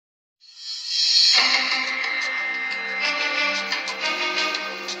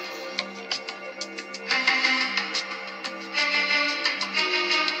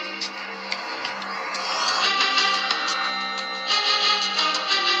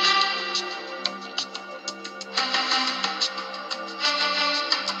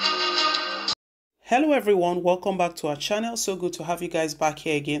Hello everyone, welcome back to our channel. So good to have you guys back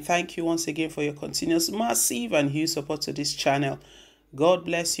here again. Thank you once again for your continuous massive and huge support to this channel. God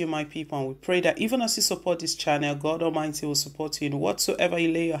bless you, my people, and we pray that even as you support this channel, God Almighty will support you in whatsoever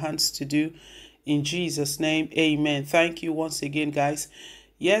you lay your hands to do. In Jesus' name, amen. Thank you once again, guys.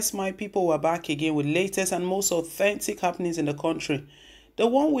 Yes, my people, we're back again with latest and most authentic happenings in the country. The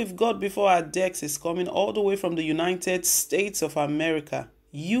one we've got before our decks is coming all the way from the United States of America.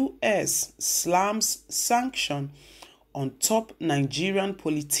 US slams sanction on top Nigerian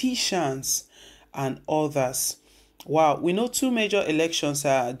politicians and others. Wow, we know two major elections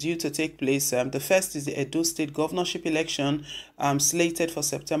are due to take place. The first is the Edo State governorship election slated for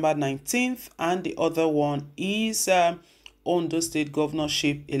September 19th, and the other one is Ondo State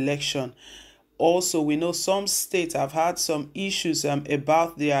governorship election. Also, we know some states have had some issues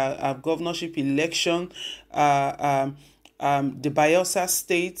about their governorship election. The Bayelsa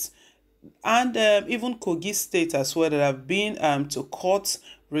State and even Kogi State as well that have been to court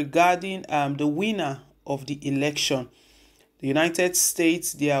regarding the winner of the election. The United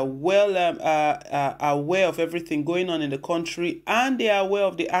States, they are well aware of everything going on in the country, and they are aware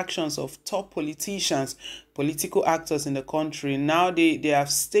of the actions of top politicians, political actors in the country. Now they have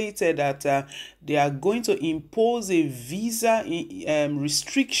stated that they are going to impose a visa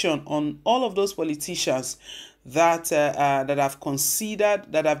restriction on all of those politicians that have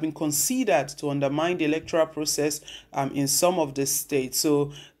been considered to undermine the electoral process in some of the states.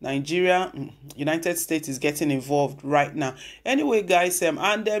 So Nigeria, United States is getting involved right now. Anyway, guys, they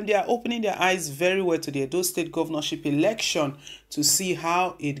are opening their eyes very well to the Edo State governorship election to see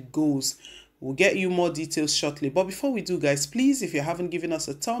how it goes. We'll get you more details shortly. But before we do, guys, please, if you haven't given us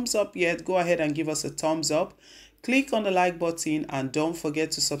a thumbs up yet, go ahead and give us a thumbs up. Click on the like button and don't forget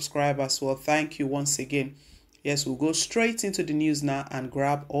to subscribe as well. Thank you once again. Yes, we'll go straight into the news now and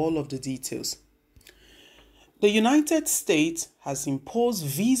grab all of the details. The United States has imposed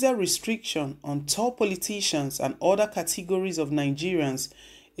visa restriction on top politicians and other categories of Nigerians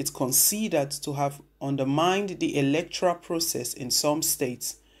it considered to have undermined the electoral process in some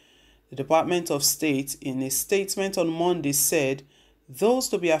states. The Department of State, in a statement on Monday, said those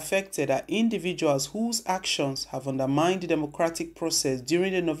to be affected are individuals whose actions have undermined the democratic process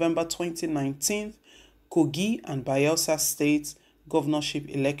during the November 2019 Kogi and Bayelsa State governorship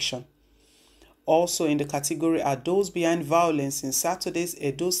election. Also in the category are those behind violence in Saturday's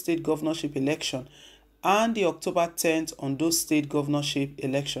Edo State governorship election and the October 10th Ondo State governorship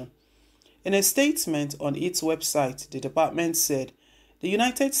election. In a statement on its website, the department said, "The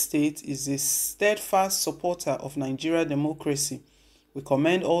United States is a steadfast supporter of Nigerian democracy. We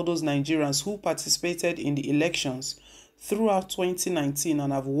commend all those Nigerians who participated in the elections throughout 2019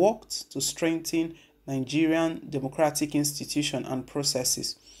 and have worked to strengthen Nigerian democratic institutions and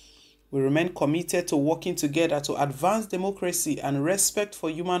processes. We remain committed to working together to advance democracy and respect for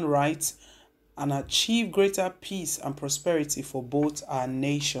human rights and achieve greater peace and prosperity for both our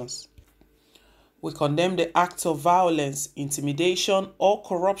nations. We condemn the acts of violence, intimidation, or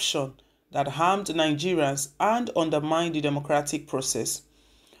corruption that harmed Nigerians and undermined the democratic process.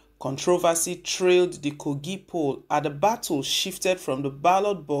 Controversy trailed the Kogi poll as the battle shifted from the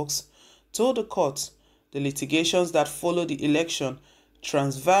ballot box to the court. The litigations that followed the election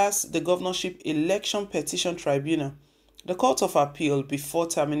traversed the governorship election petition tribunal, the Court of Appeal, before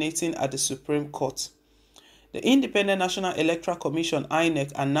terminating at the Supreme Court. The Independent National Electoral Commission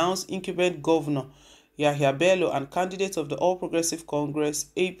 (INEC) announced incumbent Governor Yahya Bello and candidate of the All Progressive Congress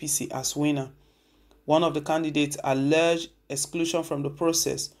 (APC) as winner. One of the candidates alleged exclusion from the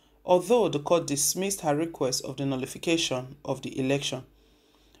process, although the court dismissed her request of the nullification of the election.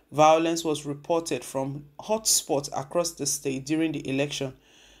 Violence was reported from hotspots across the state during the election.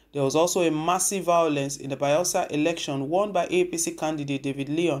 There was also a massive violence in the Bayelsa election won by APC candidate David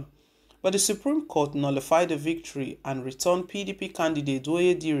Leon, but the Supreme Court nullified the victory and returned PDP candidate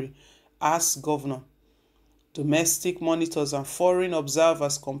Doye Diri as governor. Domestic monitors and foreign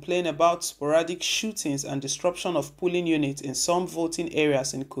observers complain about sporadic shootings and disruption of polling units in some voting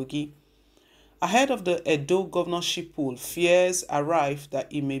areas in Kogi. Ahead of the Edo governorship poll, fears arrived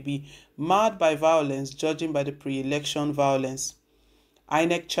that it may be marred by violence, judging by the pre-election violence.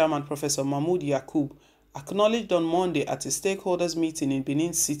 INEC chairman Professor Mahmoud Yakub acknowledged on Monday at a stakeholders meeting in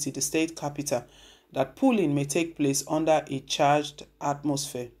Benin City, the state capital, that polling may take place under a charged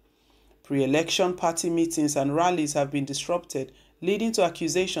atmosphere. Pre-election party meetings and rallies have been disrupted, leading to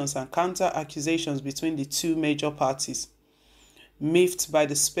accusations and counter-accusations between the two major parties. Miffed by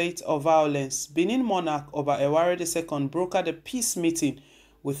the spate of violence, Benin monarch Oba Eware II brokered a peace meeting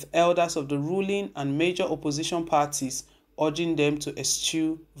with elders of the ruling and major opposition parties, urging them to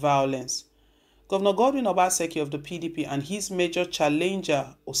eschew violence. Governor Godwin Obaseki of the PDP and his major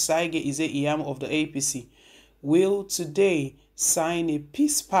challenger Osaige Eze-Iyam of the APC will today sign a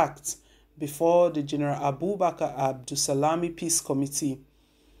peace pact before the General Abubakar Abdusalami Peace Committee.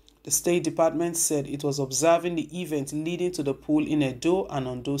 The State Department said it was observing the event leading to the poll in Edo and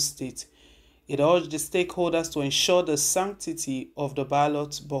Ondo State. It urged the stakeholders to ensure the sanctity of the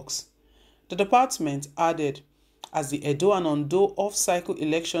ballot box. The department added, as the Edo and Ondo off-cycle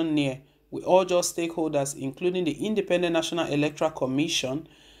election near, we urge all stakeholders, including the Independent National Electoral Commission,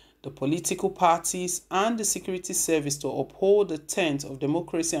 the political parties, and the security service to uphold the tenets of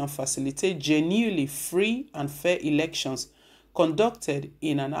democracy and facilitate genuinely free and fair elections conducted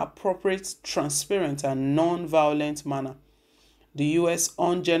in an appropriate, transparent, and non-violent manner. The U.S.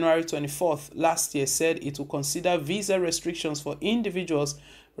 on January 24th last year said it will consider visa restrictions for individuals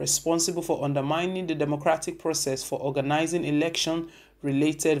responsible for undermining the democratic process for organizing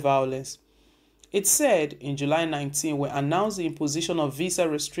election-related violence. It said in July 19 we announced the imposition of visa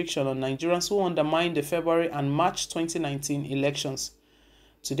restriction on Nigerians who undermined the February and March 2019 elections.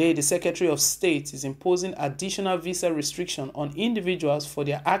 Today, the Secretary of State is imposing additional visa restriction on individuals for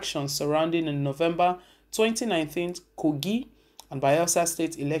their actions surrounding the November 2019 Kogi and Bayelsa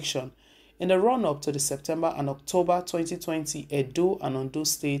state election in the run-up to the September and October 2020 Edo and Ondo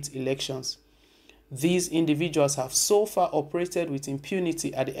state elections. These individuals have so far operated with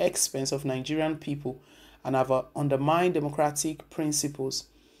impunity at the expense of Nigerian people and have undermined democratic principles.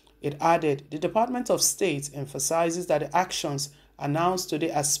 It added, the Department of State emphasizes that the actions announced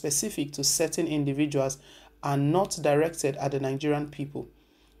today are specific to certain individuals and not directed at the Nigerian people.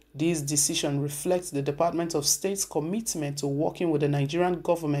 This decision reflects the Department of State's commitment to working with the Nigerian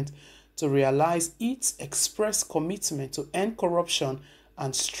government to realize its express commitment to end corruption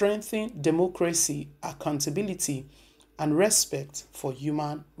and strengthen democracy, accountability, and respect for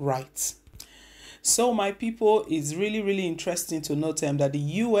human rights. So, my people, it's really interesting to note that the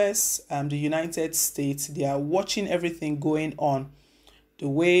US and the United States, they are watching everything going on, the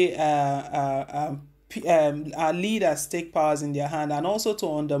way our leaders take powers in their hand, and also to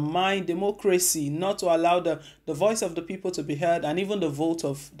undermine democracy, not to allow the voice of the people to be heard and even the vote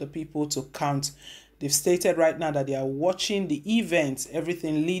of the people to count. They've stated right now that they are watching the events,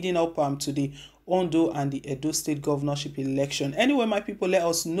 everything leading up to the Ondo and the Edo State governorship election. Anyway, my people, let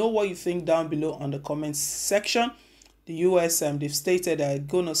us know what you think down below on the comments section. The US, they've stated they're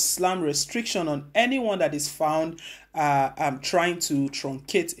going to slam restriction on anyone that is found trying to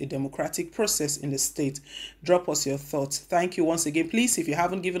truncate a democratic process in the state. Drop us your thoughts. Thank you once again. Please, if you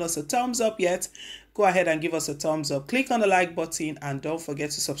haven't given us a thumbs up yet, go ahead and give us a thumbs up. Click on the like button and don't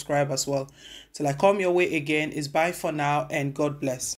forget to subscribe as well. Till I come your way again, it's bye for now and God bless.